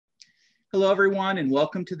Hello, everyone, and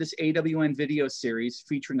welcome to this AWN video series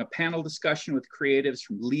featuring a panel discussion with creatives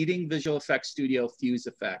from leading Visual Effects Studio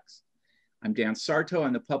FuseFX. I'm Dan Sarto.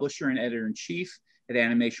 I'm the publisher and editor-in-chief at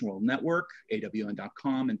AnimationWorldNetwork,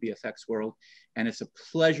 AWN.com, and VFX World, and it's a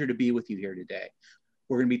pleasure to be with you here today.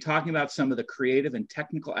 We're going to be talking about some of the creative and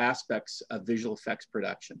technical aspects of visual effects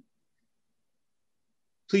production.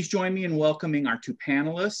 Please join me in welcoming our two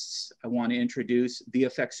panelists. I want to introduce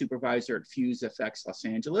VFX Supervisor at FuseFX Los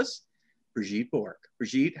Angeles, Brigitte Bourque.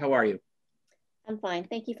 Brigitte, how are you? I'm fine.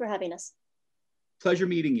 Thank you for having us. Pleasure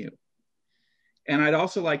meeting you. And I'd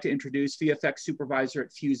also like to introduce VFX Supervisor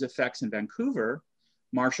at FuseFX in Vancouver,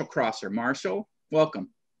 Marshall Krasser. Marshall, welcome.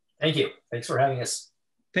 Thank you. Thanks for having us.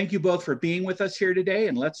 Thank you both for being with us here today,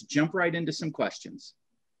 and let's jump right into some questions.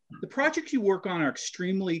 The projects you work on are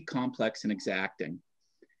extremely complex and exacting.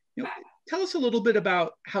 Tell us a little bit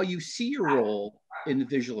about how you see your role in the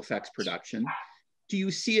visual effects production. Do you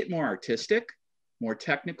see it more artistic, more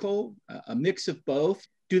technical, a mix of both?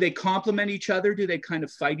 Do they complement each other? Do they kind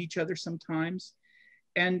of fight each other sometimes?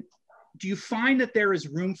 And do you find that there is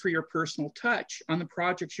room for your personal touch on the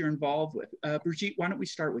projects you're involved with? Brigitte, why don't we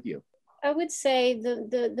start with you? I would say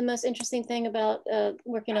the most interesting thing about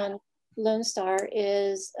working on Lone Star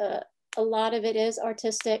is a lot of it is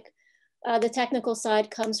artistic. The technical side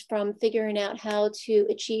comes from figuring out how to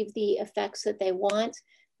achieve the effects that they want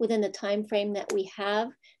within the time frame that we have.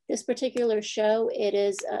 This particular show, it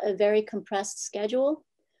is a very compressed schedule.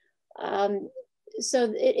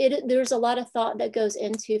 So there's a lot of thought that goes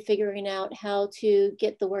into figuring out how to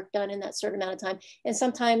get the work done in that certain amount of time. And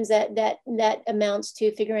sometimes that amounts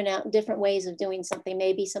to figuring out different ways of doing something,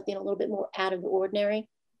 maybe something a little bit more out of the ordinary.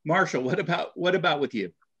 Marshall, what about with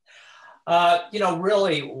you?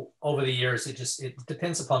 Really over the years, it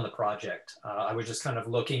depends upon the project. I was just kind of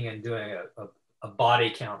looking and doing a body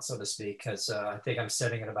count, so to speak, because I think I'm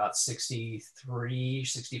sitting at about 63,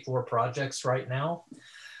 64 projects right now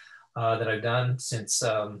that I've done since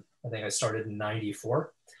I think I started in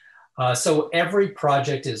 '94. So every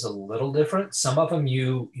project is a little different. Some of them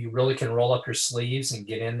you really can roll up your sleeves and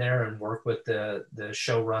get in there and work with the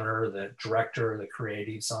showrunner, the director, the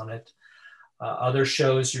creatives on it. Other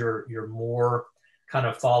shows you're more kind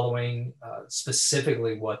of following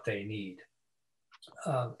specifically what they need.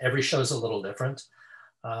 Every show's a little different.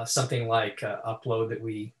 Something like Upload that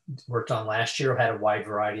we worked on last year had a wide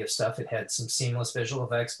variety of stuff. It had some seamless visual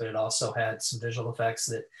effects, but it also had some visual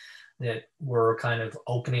effects that were kind of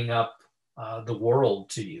opening up the world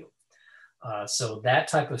to you. So that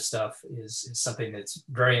type of stuff is something that's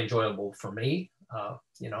very enjoyable for me.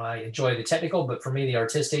 I enjoy the technical, but for me, the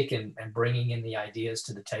artistic and bringing in the ideas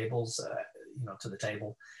to the tables, to the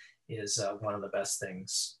table is one of the best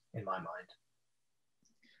things in my mind.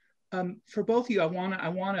 For both of you, I want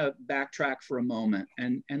to backtrack for a moment,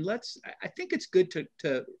 and I think it's good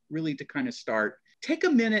to really kind of start. Take a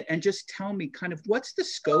minute and just tell me kind of what's the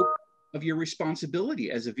scope of your responsibility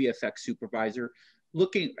as a VFX supervisor.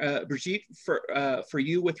 Looking, Brigitte, for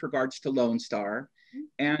you with regards to Lone Star,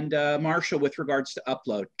 and Marshall with regards to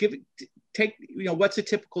Upload. What's a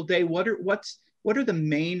typical day? What are the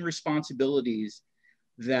main responsibilities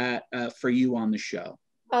that for you on the show?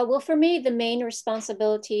 Well, for me, the main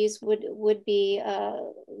responsibilities would be,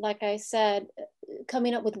 like I said,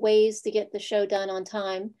 coming up with ways to get the show done on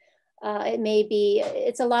time.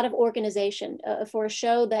 It's a lot of organization. For a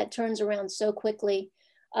show that turns around so quickly,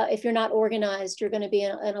 if you're not organized, you're going to be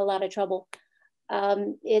in a lot of trouble.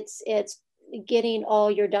 It's getting all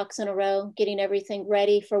your ducks in a row, getting everything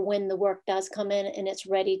ready for when the work does come in and it's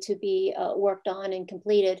ready to be worked on and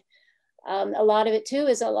completed. A lot of it too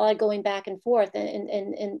is a lot of going back and forth, and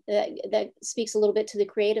that speaks a little bit to the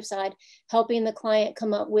creative side, helping the client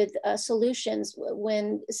come up with solutions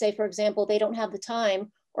when, say, for example, they don't have the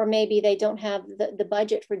time, or maybe they don't have the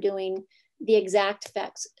budget for doing the exact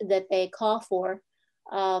effects that they call for.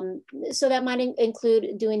 So that might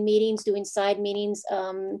include doing meetings, doing side meetings,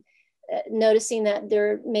 noticing that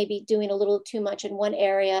they're maybe doing a little too much in one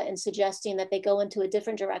area and suggesting that they go into a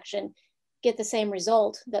different direction, get the same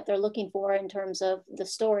result that they're looking for in terms of the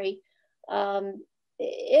story.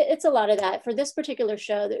 It's a lot of that. For this particular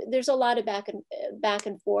show, there's a lot of back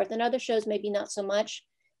and forth, and other shows maybe not so much.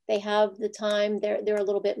 They have the time, they're a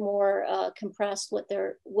little bit more compressed what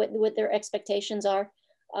their expectations are.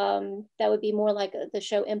 That would be more like the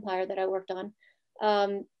show Empire that I worked on.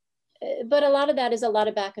 But a lot of that is a lot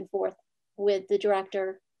of back and forth with the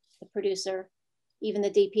director, the producer, even the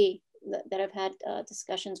DP that I've had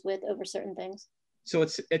discussions with over certain things. So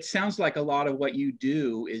it sounds like a lot of what you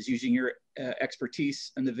do is using your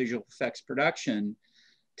expertise in the visual effects production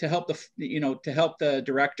to help the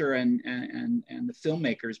director and the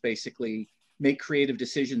filmmakers basically make creative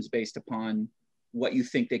decisions based upon what you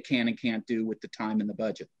think they can and can't do with the time and the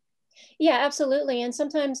budget. Yeah, absolutely. And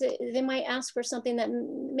sometimes they might ask for something that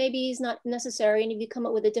maybe is not necessary. And if you come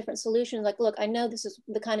up with a different solution, like, look, I know this is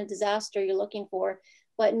the kind of disaster you're looking for,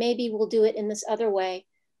 but maybe we'll do it in this other way.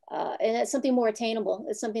 And it's something more attainable.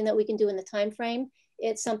 It's something that we can do in the time frame.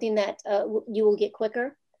 It's something that you will get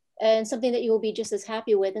quicker, and something that you will be just as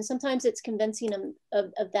happy with. And sometimes it's convincing them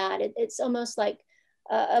of that. It's almost like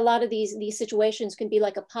a lot of these situations can be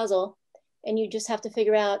like a puzzle, and you just have to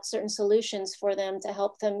figure out certain solutions for them to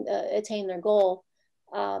help them attain their goal.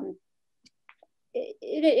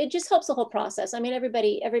 It just helps the whole process. I mean,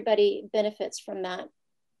 everybody benefits from that,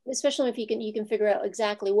 especially if you can figure out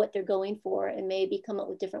exactly what they're going for and maybe come up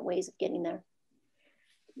with different ways of getting there.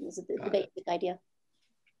 This is the basic idea.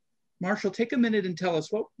 Marshall, take a minute and tell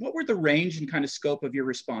us what were the range and kind of scope of your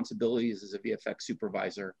responsibilities as a VFX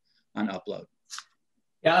supervisor on Upload?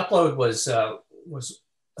 Yeah, Upload was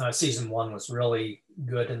season 1 was really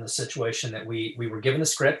good in the situation that we were given a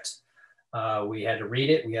script. We had to read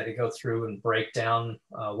it. We had to go through and break down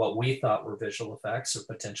what we thought were visual effects or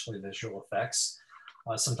potentially visual effects.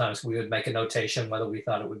 Sometimes we would make a notation whether we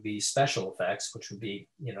thought it would be special effects, which would be,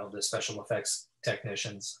 the special effects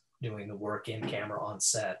technicians doing the work in camera on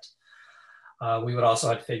set. We would also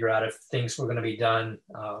have to figure out if things were going to be done,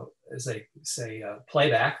 as they say,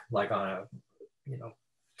 playback, like on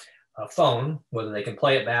a phone, whether they can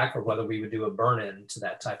play it back or whether we would do a burn-in to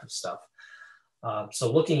that type of stuff.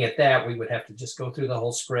 So looking at that, we would have to just go through the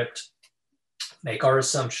whole script, make our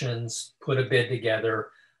assumptions, put a bid together,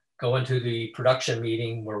 go into the production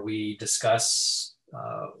meeting where we discuss,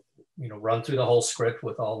 run through the whole script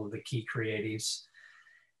with all of the key creatives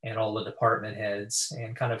and all the department heads,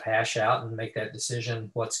 and kind of hash out and make that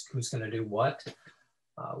decision, who's going to do what.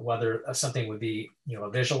 Whether something would be, a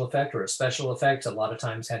visual effect or a special effect, a lot of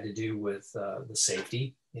times had to do with the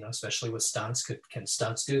safety, especially with stunts. Can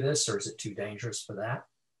stunts do this, or is it too dangerous for that?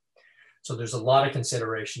 So there's a lot of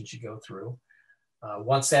considerations you go through.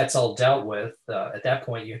 Once that's all dealt with, at that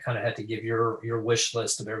point, you kind of had to give your wish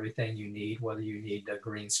list of everything you need, whether you need a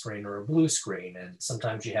green screen or a blue screen. And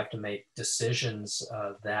sometimes you have to make decisions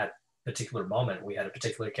that particular moment. We had a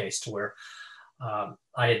particular case to where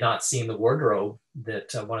I had not seen the wardrobe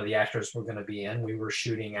that one of the actors were going to be in. We were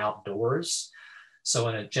shooting outdoors. So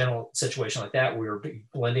in a general situation like that, we were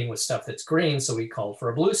blending with stuff that's green. So we called for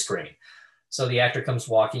a blue screen. So the actor comes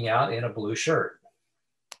walking out in a blue shirt,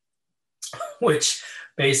 which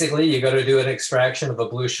basically you got to do an extraction of a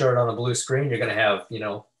blue shirt on a blue screen. You're going to have,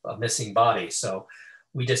 a missing body. So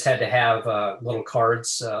we just had to have little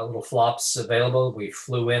cards, little flops available. We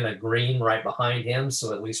flew in a green right behind him,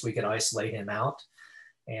 so at least we could isolate him out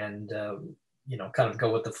and, kind of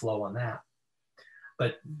go with the flow on that.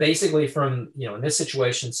 But basically from, in this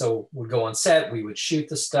situation, so we'd go on set, we would shoot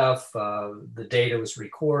the stuff, the data was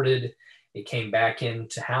recorded, it came back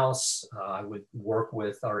into house. I would work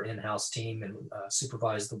with our in-house team and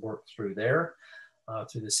supervise the work through there.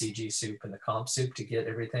 Through the CG soup and the comp soup to get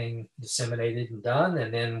everything disseminated and done,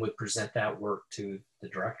 and then would present that work to the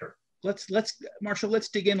director. Marshall, let's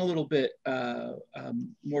dig in a little bit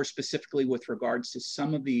more specifically with regards to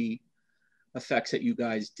some of the effects that you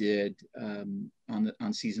guys did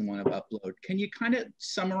on season 1 of Upload. Can you kind of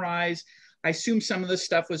summarize? I assume some of this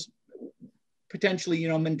stuff was potentially,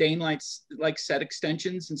 mundane like set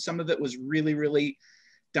extensions, and some of it was really, really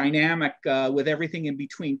dynamic with everything in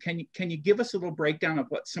between. Can you give us a little breakdown of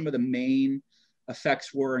what some of the main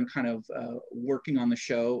effects were and kind of working on the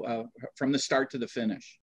show from the start to the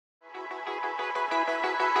finish?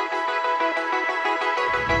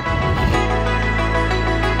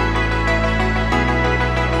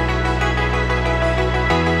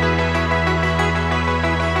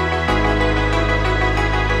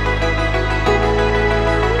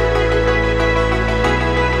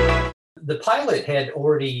 The pilot had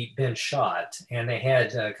already been shot, and they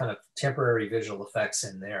had kind of temporary visual effects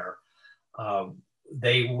in there.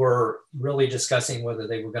 They were really discussing whether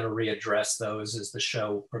they were going to readdress those as the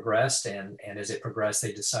show progressed, and as it progressed,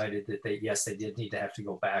 they decided that they did need to have to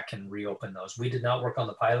go back and reopen those. We did not work on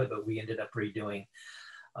the pilot, but we ended up redoing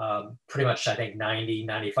pretty much, I think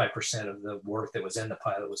 95% of the work that was in the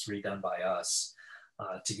pilot was redone by us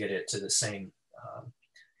to get it to the same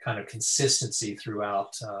kind of consistency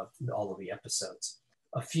throughout all of the episodes.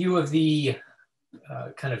 A few of the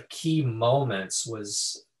kind of key moments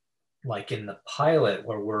was like in the pilot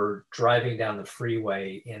where we're driving down the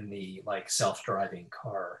freeway in the self-driving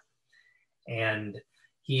car, and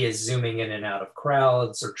he is zooming in and out of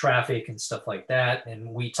crowds or traffic and stuff like that. And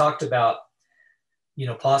we talked about,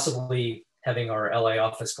 possibly having our LA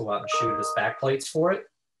office go out and shoot us backplates for it.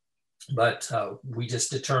 But we just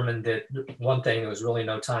determined that one thing, there was really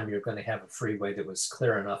no time you're going to have a freeway that was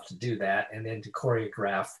clear enough to do that. And then to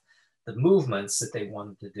choreograph the movements that they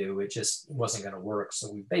wanted to do, it just wasn't going to work.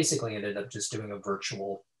 So we basically ended up just doing a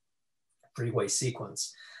virtual freeway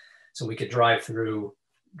sequence. So we could drive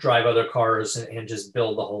other cars and just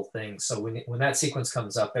build the whole thing. So when that sequence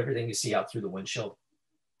comes up, everything you see out through the windshield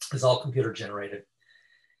is all computer generated.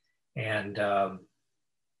 And,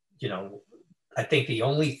 I think the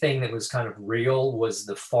only thing that was kind of real was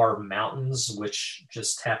the far mountains, which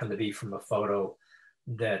just happened to be from a photo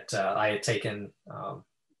that I had taken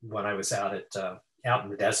when I was out in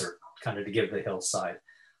the desert, kind of to give the hillside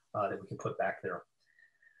that we can put back there.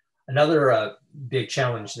 Another big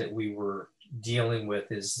challenge that we were dealing with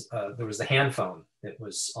is there was the hand phone that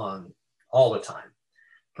was on all the time,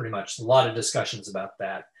 pretty much. A lot of discussions about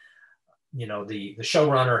that. The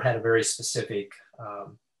showrunner had a very specific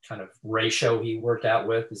kind of ratio he worked out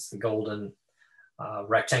with, is the golden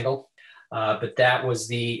rectangle. But that was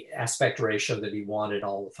the aspect ratio that he wanted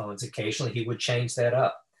all the phones. Occasionally he would change that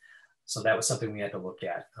up. So that was something we had to look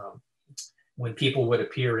at. When people would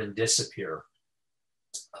appear and disappear,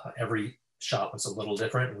 every shot was a little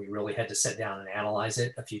different. We really had to sit down and analyze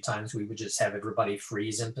it. A few times we would just have everybody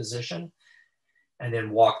freeze in position and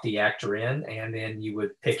then walk the actor in, and then you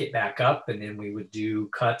would pick it back up, and then we would do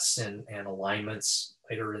cuts and alignments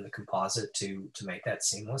later in the composite to make that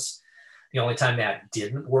seamless. The only time that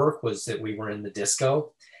didn't work was that we were in the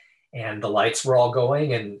disco and the lights were all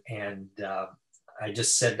going, and I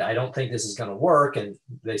just said, I don't think this is going to work. And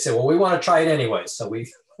they said, well, we want to try it anyway. So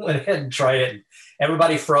we went ahead and tried it.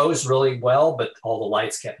 Everybody froze really well, but all the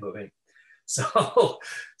lights kept moving. So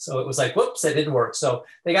it was like, whoops, that didn't work. So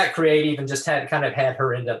they got creative and just had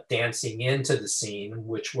her end up dancing into the scene,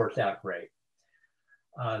 which worked out great.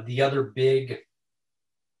 The other big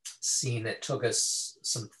scene that took us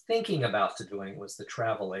some thinking about to doing was the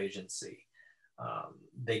travel agency.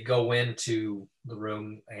 They go into the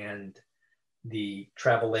room and the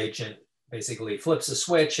travel agent basically flips a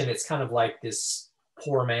switch, and it's kind of like this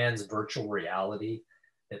poor man's virtual reality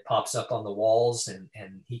that pops up on the walls, and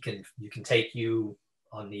you can take you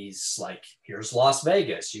on these, like, here's Las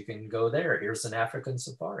Vegas, you can go there, here's an African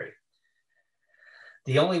safari.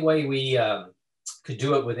 The only way we could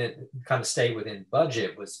do it within, kind of stay within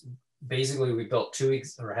budget, was basically we built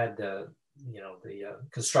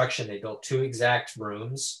construction, they built two exact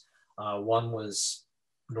rooms. One was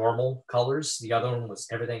normal colors, the other one was,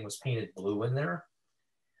 everything was painted blue in there,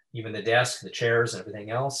 even the desk, the chairs, and everything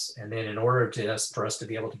else. And then in order for us to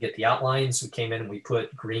be able to get the outlines, we came in and we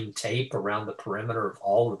put green tape around the perimeter of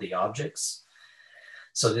all of the objects,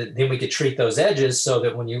 so that then we could treat those edges so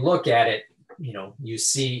that when you look at it,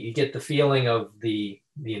 you get the feeling of the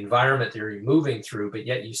environment that you're moving through, but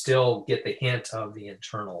yet you still get the hint of the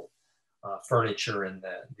internal furniture and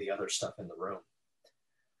the other stuff in the room.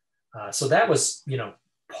 So that was,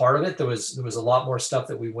 part of it. There was a lot more stuff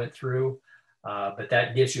that we went through. But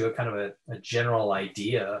that gives you a kind of a general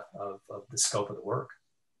idea of the scope of the work.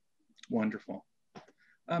 Wonderful.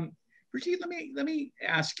 Brigitte, let me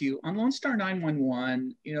ask you, on Lone Star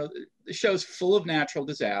 911, the show's full of natural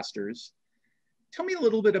disasters. Tell me a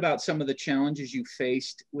little bit about some of the challenges you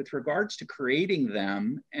faced with regards to creating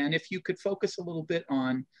them, and if you could focus a little bit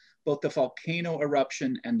on both the volcano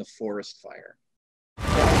eruption and the forest fire.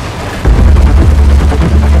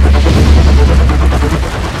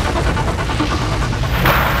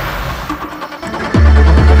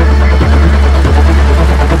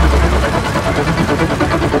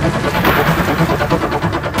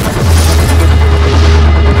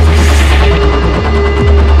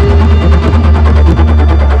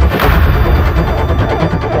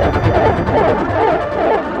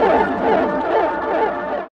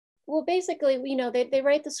 Basically, they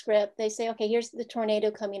write the script, they say, okay, here's the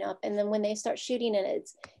tornado coming up. And then when they start shooting it,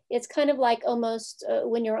 it's kind of like almost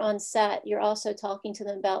when you're on set, you're also talking to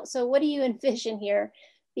them about, so what do you envision here?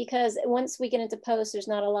 Because once we get into post, there's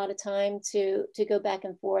not a lot of time to go back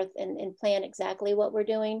and forth and plan exactly what we're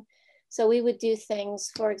doing. So we would do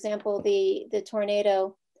things, for example, the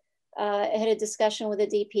tornado, I had a discussion with the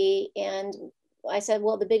DP, and I said,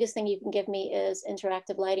 well, the biggest thing you can give me is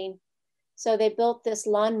interactive lighting. So they built this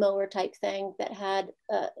lawnmower type thing that had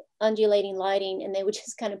undulating lighting, and they would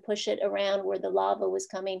just kind of push it around where the lava was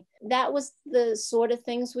coming. That was the sort of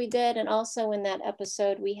things we did. And also in that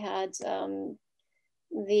episode, we had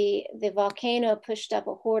the volcano pushed up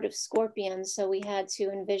a horde of scorpions. So we had to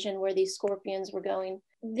envision where these scorpions were going.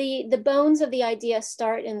 The bones of the idea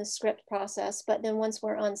start in the script process, but then once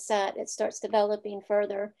we're on set, it starts developing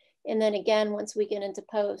further. And then again, once we get into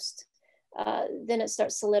post, then it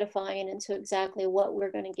starts solidifying into exactly what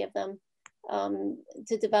we're going to give them.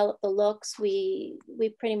 To develop the looks, we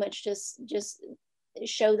pretty much just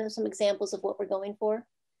show them some examples of what we're going for,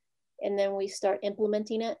 and then we start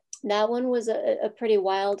implementing it. That one was a pretty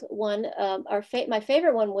wild one. My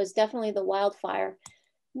favorite one was definitely the wildfire.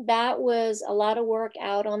 That was a lot of work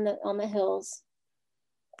out on the hills.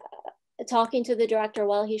 Talking to the director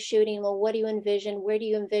while he's shooting, well, what do you envision? Where do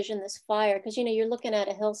you envision this fire? Because, you know, you're looking at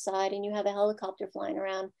a hillside and you have a helicopter flying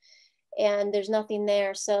around and there's nothing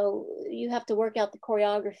there. So you have to work out the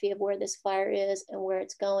choreography of where this fire is and where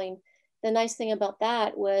it's going. The nice thing about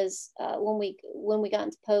that was when we got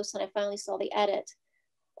into post and I finally saw the edit,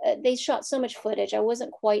 they shot so much footage. I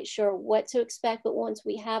wasn't quite sure what to expect, but once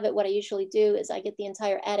we have it, what I usually do is I get the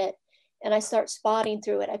entire edit and I start spotting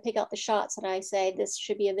through it. I pick out the shots and I say, this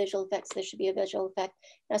should be a visual effects, this should be a visual effect.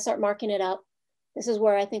 And I start marking it up. This is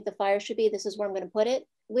where I think the fire should be. This is where I'm going to put it.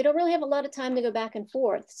 We don't really have a lot of time to go back and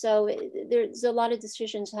forth. So there's a lot of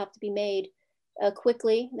decisions have to be made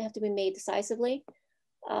quickly. They have to be made decisively.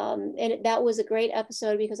 That was a great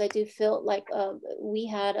episode because I do feel like we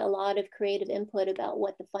had a lot of creative input about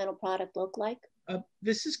what the final product looked like.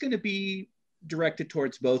 This is going to be directed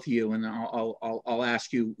towards both of you, and I'll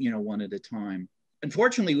ask you, one at a time.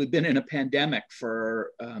 Unfortunately, we've been in a pandemic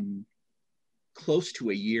for close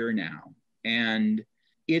to a year now, and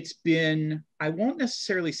it's been, I won't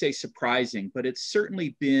necessarily say surprising, but it's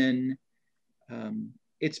certainly been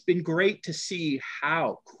great to see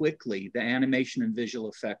how quickly the animation and visual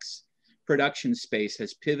effects production space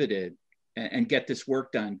has pivoted and get this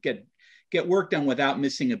work done, get work done without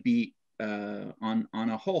missing a beat on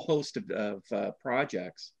a whole host of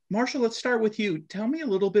projects. Marshall, let's start with you. Tell me a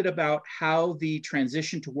little bit about how the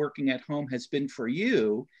transition to working at home has been for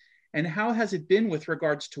you, and how has it been with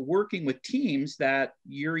regards to working with teams that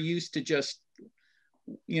you're used to just,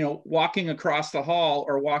 walking across the hall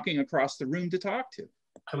or walking across the room to talk to?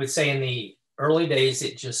 I would say in the early days,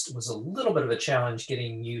 it just was a little bit of a challenge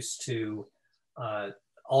getting used to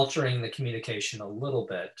altering the communication a little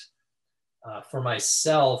bit. For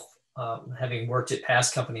myself, having worked at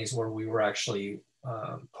past companies where we were actually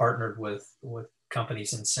partnered with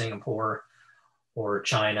companies in Singapore or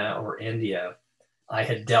China or India, I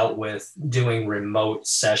had dealt with doing remote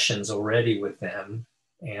sessions already with them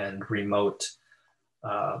and remote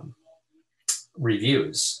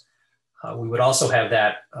reviews. We would also have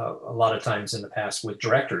that a lot of times in the past with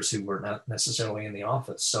directors who were not necessarily in the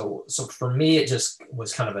office. So for me, it just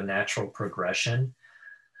was kind of a natural progression.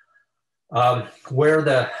 Where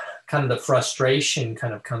the kind of the frustration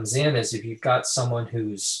kind of comes in is if you've got someone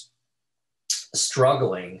who's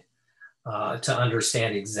struggling to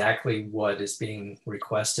understand exactly what is being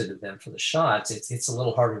requested of them for the shots, it's a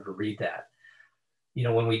little harder to read that.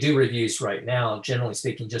 When we do reviews right now, generally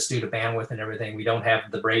speaking, just due to bandwidth and everything, we don't have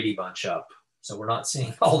the Brady Bunch up. So we're not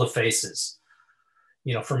seeing all the faces.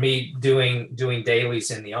 For me, doing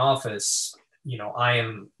dailies in the office, I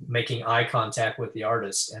am making eye contact with the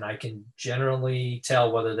artist and I can generally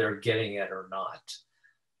tell whether they're getting it or not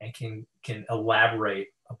and can elaborate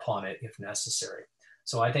upon it if necessary.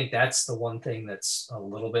 So I think that's the one thing that's a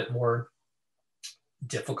little bit more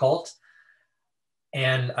difficult.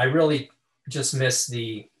 And I really just miss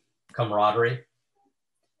the camaraderie.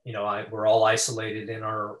 We're all isolated in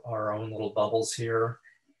our own little bubbles here.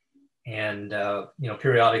 And,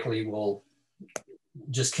 periodically we'll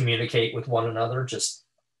just communicate with one another, just,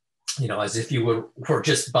 as if you were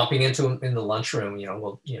just bumping into them in the lunchroom,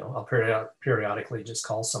 I'll periodically just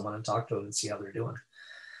call someone and talk to them and see how they're doing.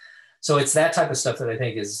 So it's that type of stuff that I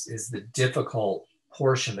think is the difficult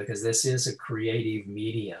portion, because this is a creative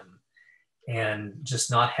medium, and just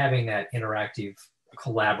not having that interactive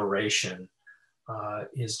collaboration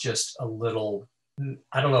is just a little,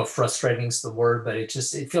 I don't know if frustrating is the word, but it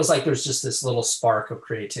feels like there's just this little spark of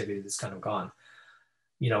creativity that's kind of gone.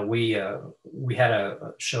 We had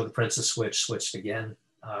a show, The Princess Switched Again,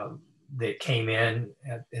 that came in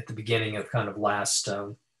at the beginning of kind of last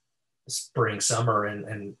spring, summer,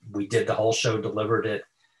 and we did the whole show, delivered it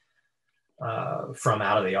from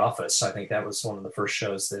out of the office. I think that was one of the first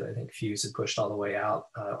shows that I think Fuse had pushed all the way out,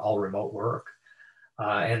 all remote work.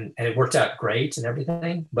 And it worked out great and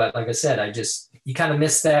everything. But like I said, you kind of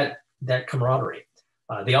miss that camaraderie.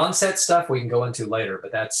 The on-set stuff we can go into later,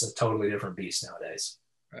 but that's a totally different beast nowadays.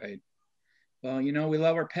 Right. Well, we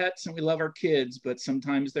love our pets and we love our kids, but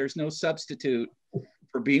sometimes there's no substitute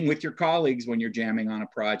for being with your colleagues when you're jamming on a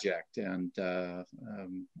project. And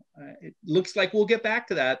it looks like we'll get back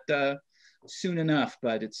to that soon enough,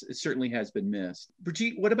 but it certainly has been missed.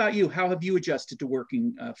 Brigitte, what about you? How have you adjusted to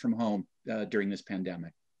working from home during this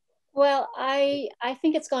pandemic? Well, I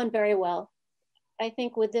think it's gone very well. I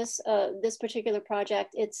think with this particular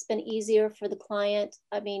project, it's been easier for the client.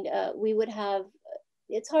 I mean, we would have,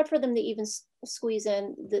 it's hard for them to even squeeze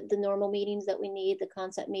in the normal meetings that we need, the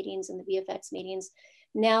concept meetings and the VFX meetings.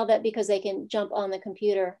 Now that because they can jump on the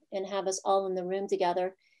computer and have us all in the room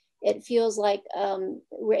together, it feels like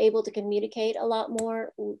we're able to communicate a lot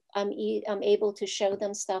more. I'm able to show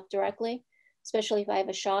them stuff directly, especially if I have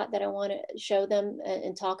a shot that I want to show them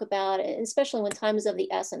and talk about, and especially when time is of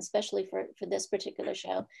the essence, especially for this particular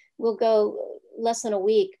show. We'll go less than a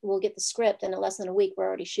week, we'll get the script, and in less than a week, we're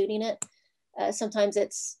already shooting it. Sometimes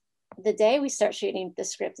it's the day we start shooting, the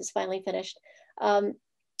script is finally finished.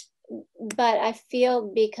 But I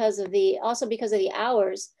feel because of the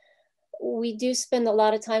hours, we do spend a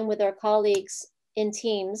lot of time with our colleagues in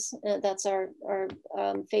teams. That's our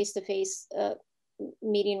face-to-face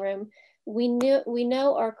meeting room. We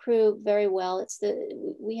know our crew very well.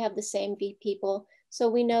 We have the same people, so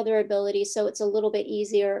we know their abilities. So it's a little bit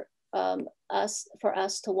easier for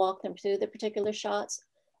us to walk them through the particular shots.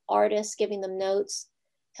 Artists, giving them notes,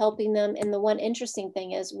 helping them. And the one interesting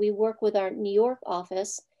thing is we work with our New York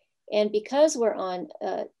office, and because we're on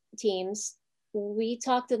Teams, we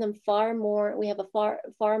talk to them far more. We have a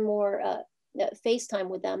far more FaceTime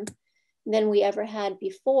with them than we ever had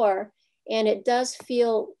before, and it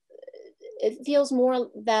feels more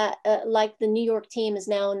that like the New York team is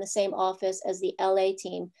now in the same office as the LA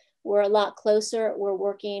team. We're a lot closer. We're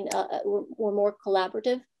working. We're more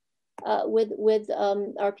collaborative with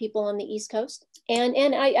our people on the East Coast,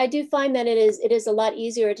 and I do find that it is a lot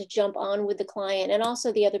easier to jump on with the client and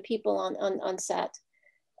also the other people on set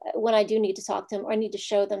when I do need to talk to them or I need to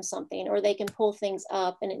show them something, or they can pull things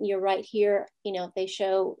up and you're right here. You know, if they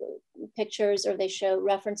show pictures or they show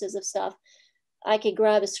references of stuff, I could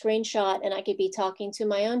grab a screenshot and I could be talking to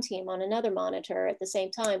my own team on another monitor at the same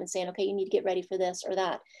time and saying, okay, you need to get ready for this or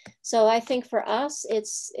that. So I think for us,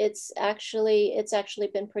 it's actually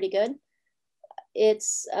been pretty good. It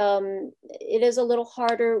is a little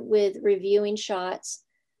harder with reviewing shots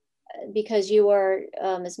because you are,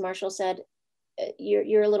 as Marshall said,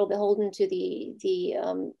 you're a little beholden to the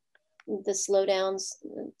slowdowns.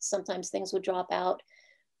 Sometimes things would drop out.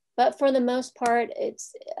 But for the most part,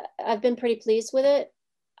 I've been pretty pleased with it.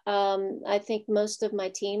 I think most of my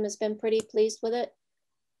team has been pretty pleased with it.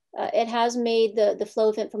 It has made the flow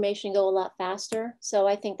of information go a lot faster. So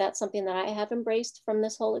I think that's something that I have embraced from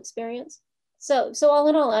this whole experience. So all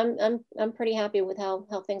in all, I'm pretty happy with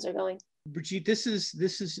how things are going. Brigitte, this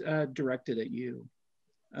is directed at you.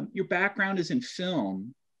 Your background is in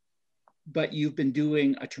film, but you've been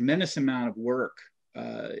doing a tremendous amount of work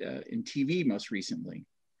in TV most recently.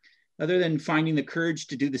 Other than finding the courage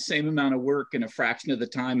to do the same amount of work in a fraction of the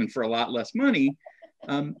time and for a lot less money,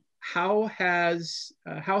 how has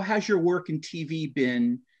your work in TV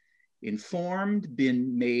been informed,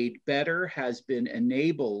 been made better, has been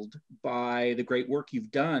enabled by the great work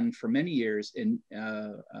you've done for many years in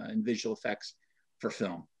visual effects for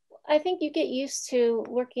film? I think you get used to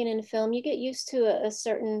working in film. You get used to a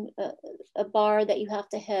certain a bar that you have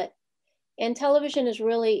to hit. And television has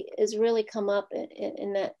really come up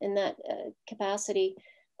in that capacity.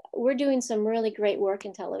 We're doing some really great work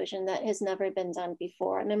in television that has never been done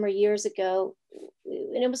before. I remember years ago,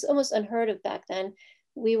 and it was almost unheard of back then,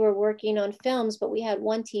 we were working on films, but we had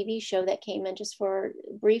one TV show that came in just for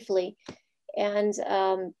briefly. And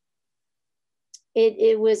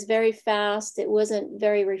it was very fast. It wasn't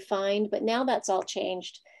very refined, but now that's all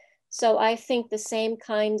changed. So I think the same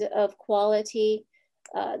kind of quality,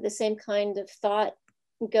 the same kind of thought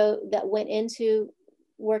that went into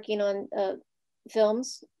working on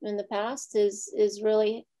films in the past is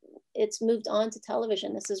really, it's moved on to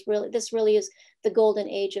television. This really is the golden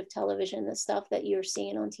age of television. The stuff that you're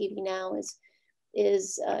seeing on TV now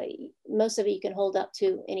is most of it you can hold up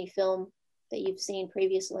to any film that you've seen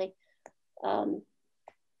previously.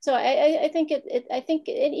 So I think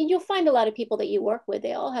you'll find a lot of people that you work with,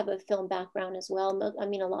 they all have a film background as well. I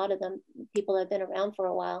mean, a lot of them, people have been around for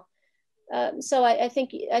a while. So I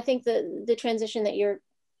think the transition that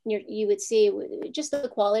you would see, just the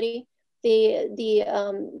quality,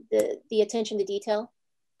 the attention to detail,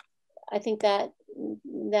 I think that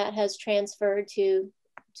has transferred to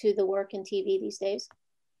the work in TV these days.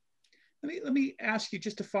 Let me ask you,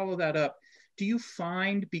 just to follow that up. Do you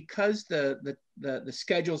find, because the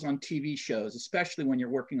schedules on TV shows, especially when you're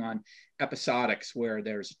working on episodics where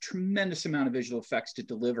there's a tremendous amount of visual effects to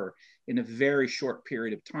deliver in a very short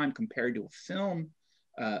period of time compared to a film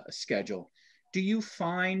schedule, do you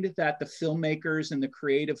find that the filmmakers and the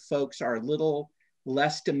creative folks are a little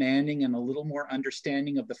less demanding and a little more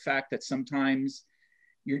understanding of the fact that sometimes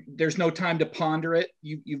there's no time to ponder it.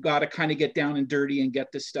 You've got to kind of get down and dirty and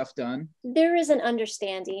get this stuff done. There is an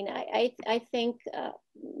understanding. I think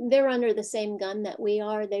they're under the same gun that we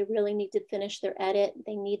are. They really need to finish their edit.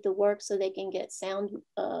 They need the work so they can get sound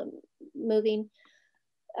moving.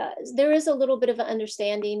 There is a little bit of an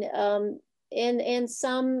understanding, and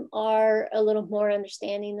some are a little more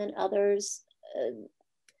understanding than others.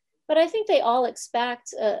 But I think they all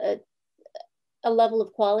expect a level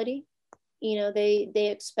of quality. You know, they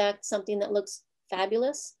expect something that looks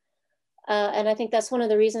fabulous. And I think that's one of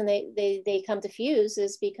the reasons they come to Fuse,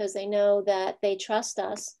 is because they know that they trust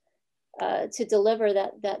us to deliver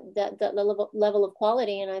that level of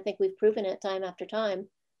quality. And I think we've proven it time after time.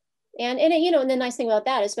 And you know, and the nice thing about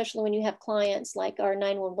that, especially when you have clients like our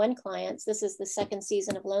 911 clients, this is the second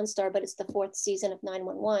season of Lone Star, but it's the fourth season of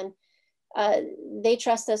 911. They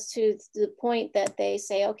trust us to the point that they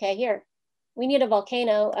say, okay, here, we need a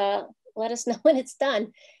volcano. Let us know when it's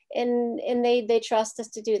done. And they trust us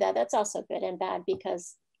to do that. That's also good and bad,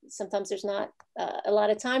 because sometimes there's not a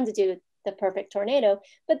lot of time to do the perfect tornado,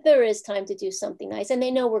 but there is time to do something nice. And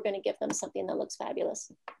they know we're going to give them something that looks fabulous.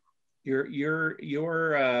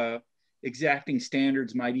 Your exacting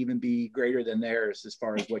standards might even be greater than theirs as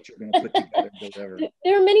far as what you're going to put together and deliver.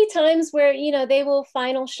 There are many times where, you know, they will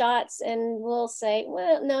final shots and we'll say,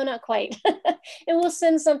 well, no, not quite. And we'll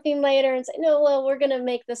send something later and say, no, well, we're going to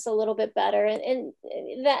make this a little bit better. And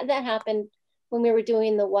that happened when we were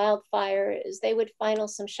doing the wildfires. They would final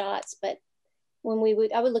some shots, but when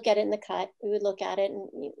I would look at it in the cut, we would look at it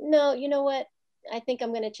and, no, you know what? I think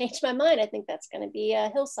I'm going to change my mind. I think that's going to be a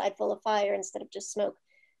hillside full of fire instead of just smoke.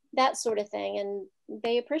 That sort of thing. And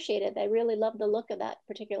they appreciate it. They really love the look of that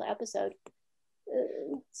particular episode.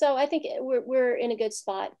 So I think we're in a good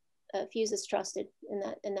spot. Fuse is trusted in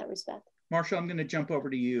that respect. Marshall, I'm going to jump over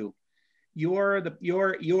to you. You're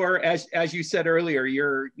as you said earlier,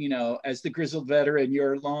 you're, you know, as the grizzled veteran,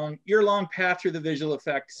 your long path through the visual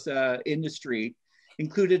effects industry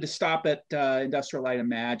included a stop at Industrial Light and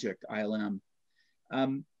Magic, ILM.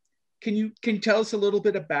 Can you tell us a little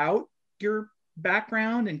bit about your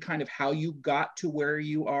background and kind of how you got to where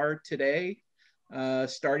you are today,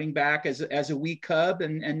 starting back as a wee cub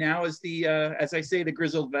and now as the as I say, the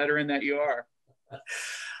grizzled veteran that you are?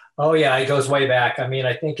 Oh yeah, it goes way back. I mean,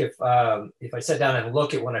 I think if I sat down and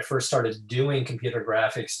look at when I first started doing computer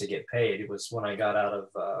graphics to get paid, it was when I got out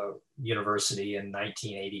of university in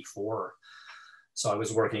 1984. So I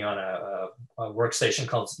was working on a workstation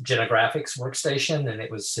called Genographics Workstation, and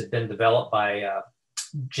it had been developed by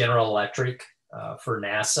General Electric for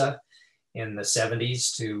NASA in the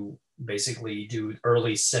 70s to basically do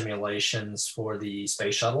early simulations for the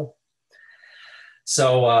space shuttle.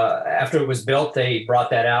 So after it was built, they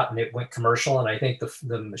brought that out and it went commercial. And I think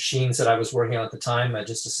the machines that I was working on at the time,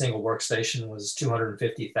 just a single workstation, was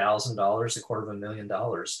 $250,000,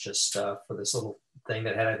 $250,000, just for this little thing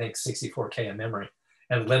that had, I think, 64K of memory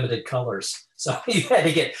and limited colors. So you had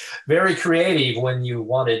to get very creative when you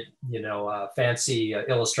wanted, you know, fancy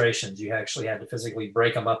illustrations. You actually had to physically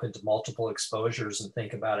break them up into multiple exposures and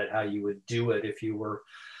think about it, how you would do it if you were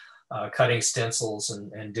cutting stencils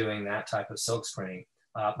and doing that type of silk screening.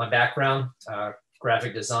 My background,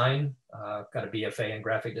 graphic design, got a BFA in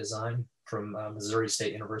graphic design from Missouri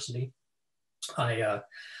State University. I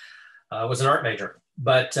was an art major,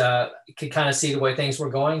 but could kind of see the way things were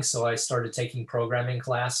going. So I started taking programming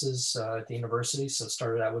classes at the university. So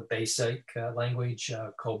started out with basic language,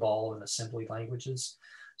 COBOL and assembly languages.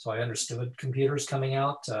 So I understood computers coming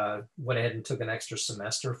out, went ahead and took an extra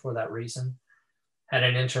semester for that reason. Had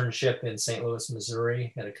an internship in St. Louis,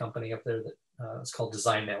 Missouri, at a company up there that it's called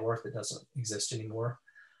Design Network, that doesn't exist anymore.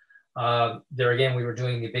 There again, we were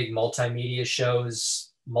doing the big multimedia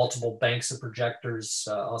shows, multiple banks of projectors,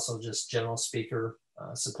 also just general speaker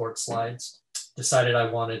support slides. Decided I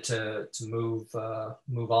wanted to move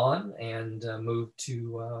on and move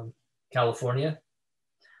to California,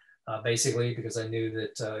 basically because I knew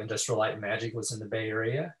that Industrial Light and Magic was in the Bay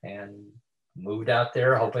Area, and moved out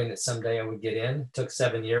there hoping that someday I would get in. Took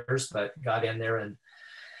 7 years, but got in there in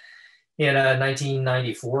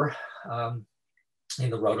 1994 in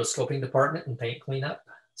the rotoscoping department and paint cleanup.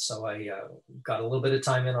 So I got a little bit of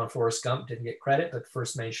time in on Forrest Gump, didn't get credit, but the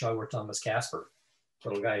first main show I worked on was Krasser,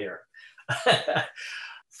 little guy here.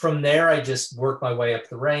 From there, I just worked my way up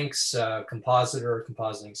the ranks, compositor,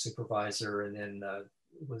 compositing supervisor, and then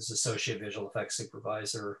was associate visual effects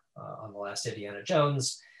supervisor on the last Indiana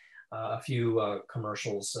Jones. A few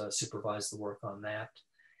commercials, supervised the work on that.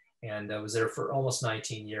 And I was there for almost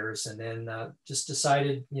 19 years. And then just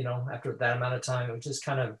decided, you know, after that amount of time, it was just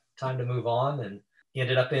kind of time to move on, and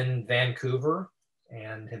ended up in Vancouver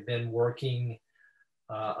and have been working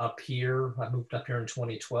up here. I moved up here in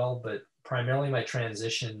 2012, but primarily my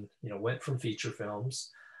transition, went from feature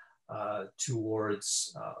films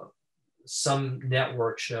towards some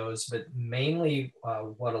network shows, but mainly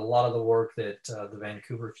what a lot of the work that the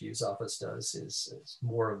Vancouver Fuse office does is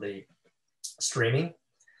more of the streaming.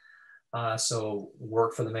 So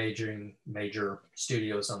work for the major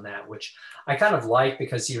studios on that, which I kind of like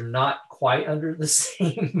because you're not quite under the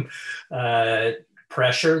same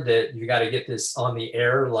pressure that you got to get this on the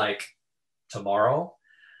air like tomorrow.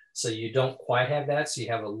 So you don't quite have that. So you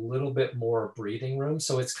have a little bit more breathing room.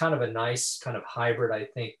 So it's kind of a nice kind of hybrid, I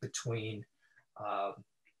think, between,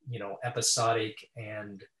 episodic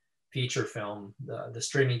and feature film. The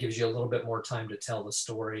streaming gives you a little bit more time to tell the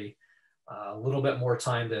story, a little bit more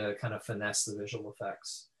time to kind of finesse the visual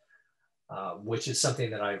effects, which is something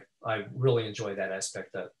that I really enjoy that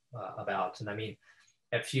aspect about. And I mean,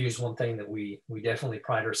 at Fuse, one thing that we definitely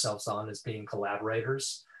pride ourselves on is being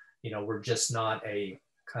collaborators. We're just not a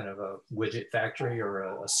kind of a widget factory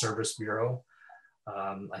or a service bureau.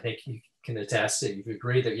 I think you can attest that you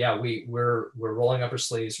agree that, yeah, we're rolling up our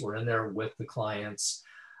sleeves. We're in there with the clients.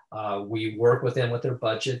 We work with them with their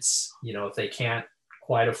budgets. If they can't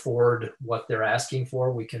quite afford what they're asking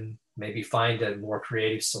for, we can maybe find a more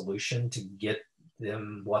creative solution to get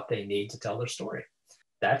them what they need to tell their story.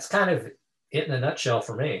 That's kind of it in a nutshell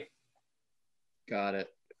for me. Got it.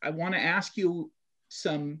 I want to ask you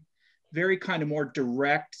some very kind of more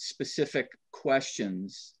direct, specific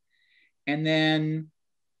questions, and then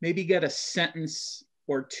maybe get a sentence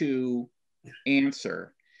or two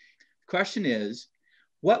answer. The question is,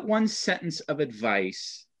 what one sentence of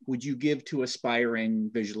advice would you give to aspiring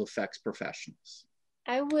visual effects professionals?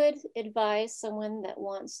 I would advise someone that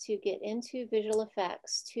wants to get into visual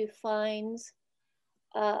effects to find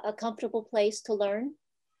a comfortable place to learn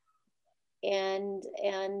and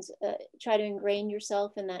try to ingrain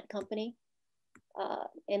yourself in that company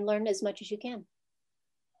and learn as much as you can.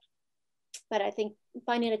 But I think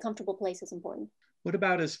finding a comfortable place is important. What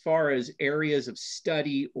about as far as areas of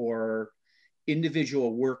study or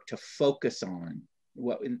individual work to focus on?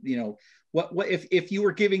 What if you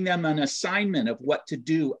were giving them an assignment of what to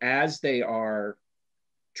do as they are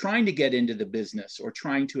trying to get into the business or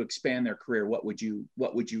trying to expand their career, what would you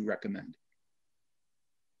recommend?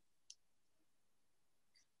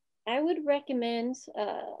 I would recommend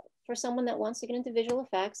for someone that wants to get into visual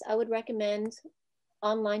effects, I would recommend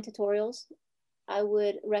online tutorials. I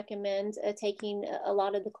would recommend taking a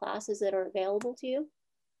lot of the classes that are available to you.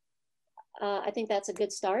 I think that's a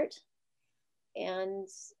good start. And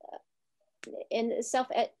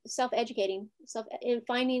self-educating,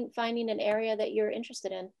 finding an area that you're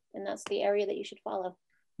interested in, and that's the area that you should follow.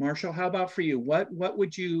 Marshall, how about for you? What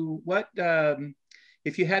would you,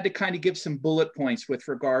 if you had to kind of give some bullet points with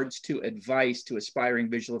regards to advice to aspiring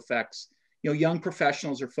visual effects, young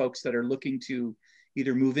professionals or folks that are looking to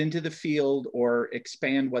either move into the field or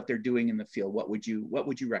expand what they're doing in the field, what would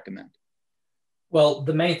you recommend? Well,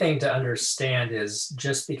 the main thing to understand is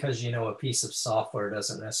just because you know a piece of software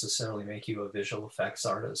doesn't necessarily make you a visual effects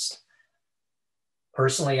artist.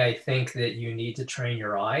 Personally, I think that you need to train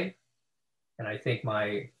your eye. And I think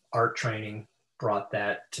my art training brought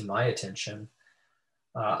that to my attention.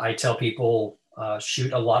 I tell people,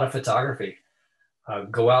 shoot a lot of photography.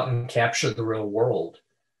 Go out and capture the real world.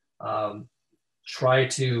 Try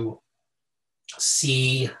to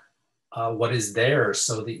see what is there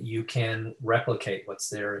so that you can replicate what's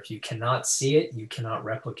there. If you cannot see it, you cannot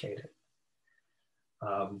replicate it.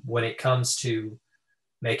 When it comes to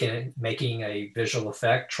making a visual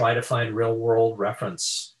effect, try to find real world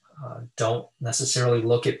reference. Don't necessarily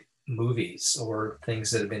look at movies or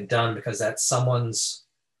things that have been done, because that's someone's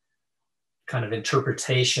kind of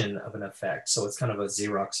interpretation of an effect. So it's kind of a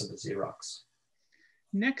Xerox of a Xerox.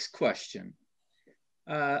 Next question.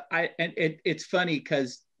 It's funny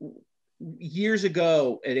because years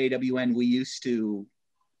ago at AWN, we used to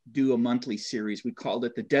do a monthly series. We called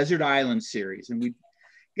it the Desert Island series, and we'd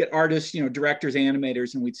get artists, directors,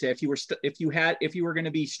 animators, and we'd say, if you were going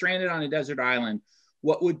to be stranded on a desert island,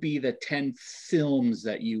 what would be the 10 films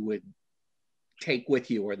that you would take with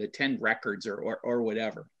you, or the 10 records, or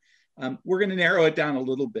whatever. We're going to narrow it down a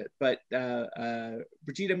little bit, but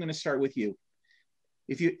Brigitte, I'm going to start with you.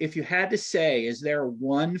 If you had to say, is there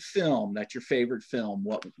one film that's your favorite film,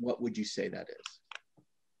 what would you say that is?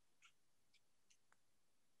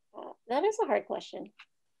 That is a hard question.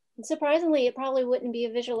 And surprisingly, it probably wouldn't be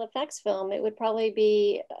a visual effects film. It would probably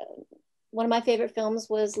be, one of my favorite films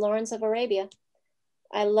was Lawrence of Arabia.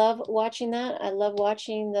 I love watching that. I love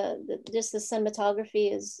watching just the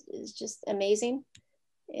cinematography is just amazing.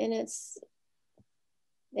 And it's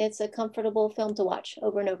It's a comfortable film to watch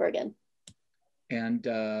over and over again. And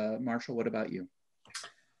Marshall, what about you?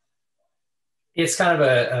 It's kind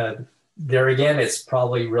of there again, it's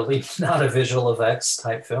probably really not a visual effects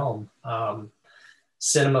type film.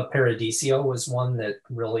 Cinema Paradiso was one that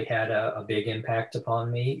really had a big impact upon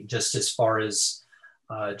me, just as far as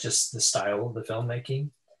just the style of the filmmaking.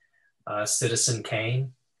 Citizen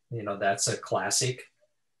Kane, you know, that's a classic.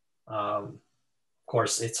 Of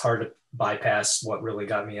course, it's hard to bypass what really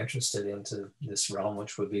got me interested into this realm,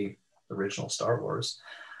 which would be the original Star Wars.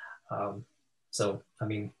 So, I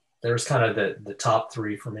mean, there's kind of the top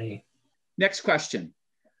three for me. Next question.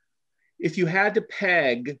 If you had to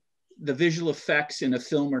peg the visual effects in a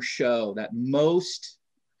film or show that most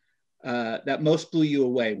blew you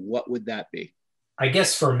away, what would that be? I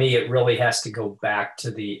guess for me, it really has to go back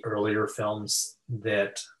to the earlier films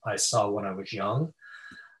that I saw when I was young.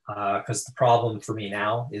 Because the problem for me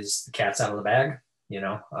now is the cat's out of the bag. You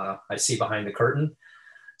know, I see behind the curtain.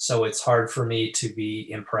 So it's hard for me to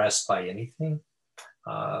be impressed by anything,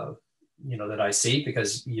 you know, that I see,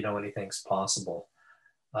 because, you know, anything's possible.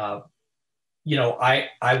 You know,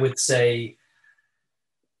 I would say,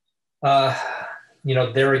 you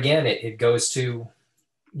know, there again, it goes to,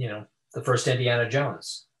 you know, the first Indiana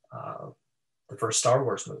Jones, the first Star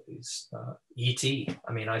Wars movies, E.T.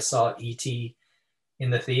 I mean, I saw E.T. in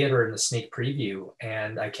the theater in the sneak preview,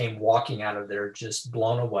 and I came walking out of there just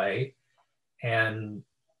blown away, and,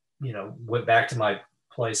 you know, went back to my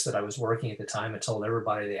place that I was working at the time and told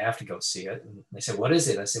everybody they have to go see it. And they said, "What is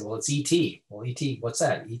it?" I said, "Well, it's E.T." "Well, E.T., what's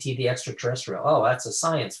that?" "E.T. the extraterrestrial." "Oh, that's a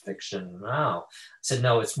science fiction." "No." I said,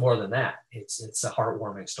 "No, it's more than that. It's a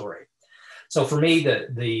heartwarming story." So for me,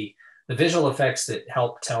 the visual effects that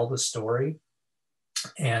help tell the story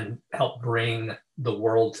and help bring the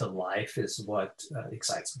world to life is what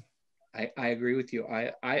excites me. I agree with you.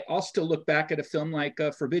 I'll still look back at a film like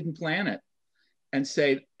Forbidden Planet and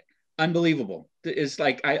say, unbelievable. It's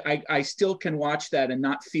like I still can watch that and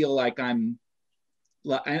not feel like I'm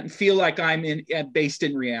based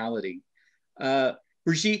in reality.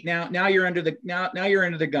 Brigitte, now you're under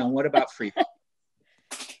the gun. What about free?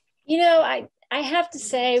 You know, I have to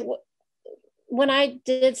say, when I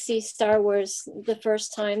did see Star Wars the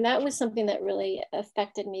first time, that was something that really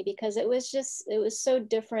affected me, because it was so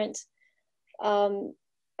different. I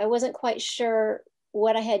wasn't quite sure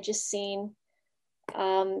what I had just seen.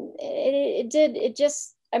 I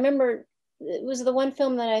remember it was the one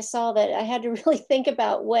film that I saw that I had to really think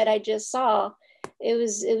about what I just saw. It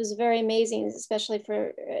was very amazing, especially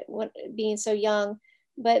for being so young.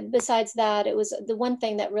 But besides that, it was the one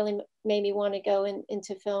thing that really made me want to go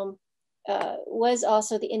into film. Was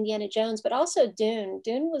also the Indiana Jones, but also Dune.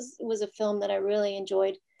 Dune was a film that I really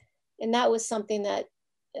enjoyed, and that was something that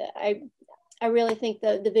I really think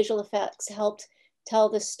the visual effects helped tell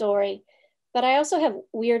the story. But I also have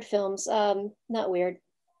weird films, not weird,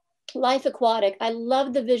 Life Aquatic. I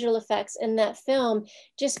love the visual effects in that film,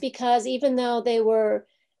 just because even though they were,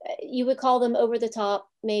 you would call them over the top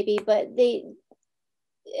maybe, but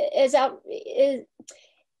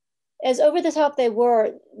as over the top they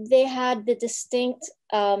were, they had the distinct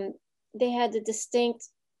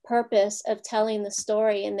purpose of telling the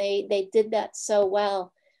story, and they did that so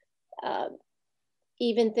well.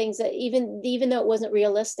 Even things that even though it wasn't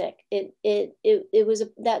realistic,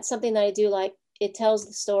 that's something that I do like. It tells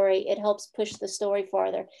the story. It helps push the story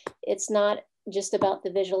farther. It's not just about the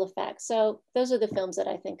visual effects. So those are the films that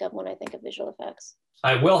I think of when I think of visual effects.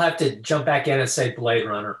 I will have to jump back in and say Blade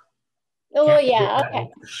Runner. Oh, well, yeah, okay,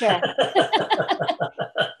 sure.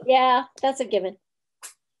 Yeah, that's a given.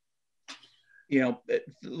 You know,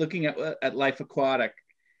 looking at Life Aquatic,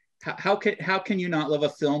 how can you not love a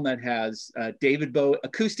film that has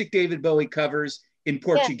acoustic David Bowie covers in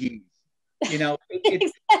Portuguese? Yeah. You know,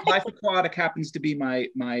 exactly. Life Aquatic happens to be one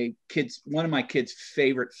of my kids'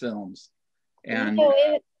 favorite films, and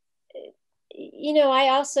you know,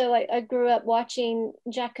 I grew up watching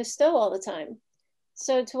Jacques Cousteau all the time.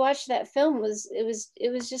 So to watch that film was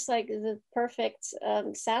just like the perfect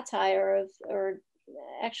satire or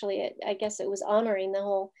actually, I guess it was honoring the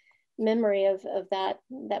whole memory of that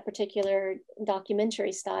particular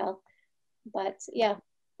documentary style. But yeah,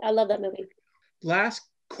 I love that movie. Last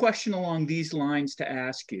question along these lines to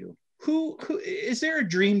ask you: who is there a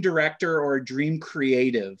dream director or a dream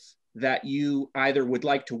creative that you either would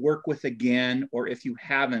like to work with again, or if you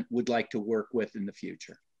haven't, would like to work with in the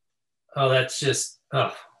future? Oh, that's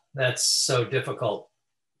so difficult,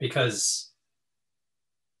 because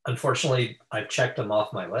unfortunately I've checked them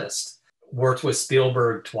off my list. Worked with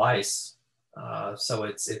Spielberg twice, so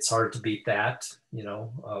it's hard to beat that. You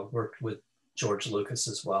know, worked with George Lucas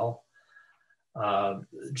as well.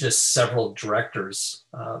 just several directors.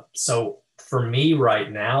 So for me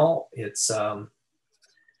right now, it's,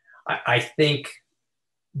 I think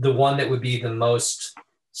the one that would be the most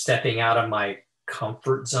stepping out of my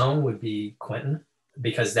comfort zone would be Quentin,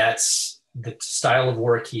 because that's the style of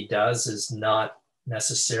work he does is not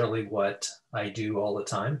necessarily what I do all the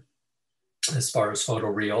time as far as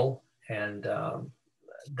photoreal and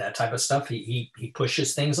that type of stuff. He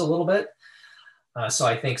pushes things a little bit. So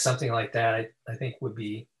I think something like that, I think would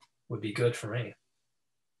be good for me.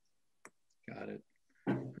 Got it.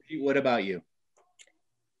 What about you?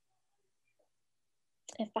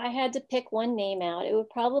 If I had to pick one name out, it would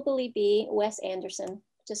probably be Wes Anderson,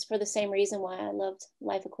 just for the same reason why I loved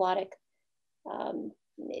Life Aquatic.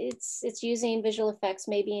 It's using visual effects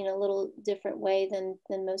maybe in a little different way than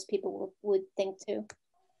most people would think to.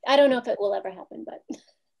 I don't know if it will ever happen, but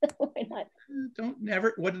why not? Don't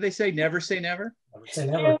never. What do they say? Never say never. Never say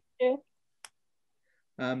never.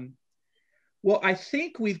 Well, I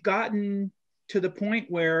think we've gotten to the point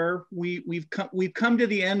where we've come to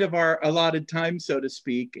the end of our allotted time, so to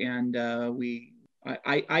speak, and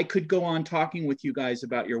I could go on talking with you guys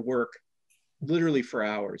about your work literally for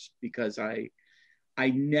hours, because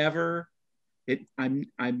it never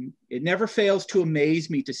fails to amaze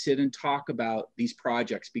me to sit and talk about these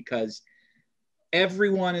projects, because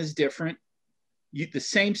everyone is different. The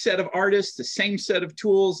same set of artists, the same set of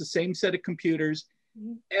tools, the same set of computers.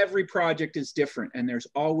 Every project is different, and there's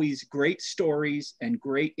always great stories and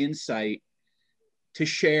great insight to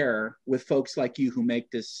share with folks like you who make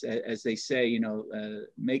this, as they say, you know,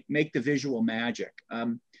 make the visual magic.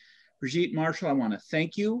 Brigitte, Marshall, I want to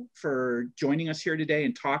thank you for joining us here today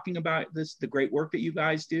and talking about the great work that you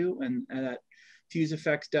guys do and that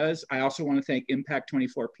FuseFX does. I also want to thank Impact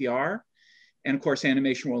 24 PR and, of course,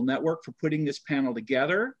 Animation World Network for putting this panel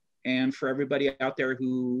together. And for everybody out there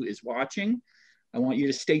who is watching, I want you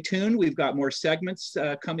to stay tuned. We've got more segments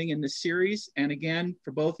coming in this series. And again,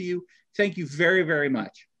 for both of you, thank you very, very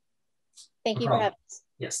much. Thank you for having us.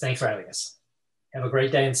 Yes, thanks for having us. Have a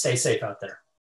great day and stay safe out there.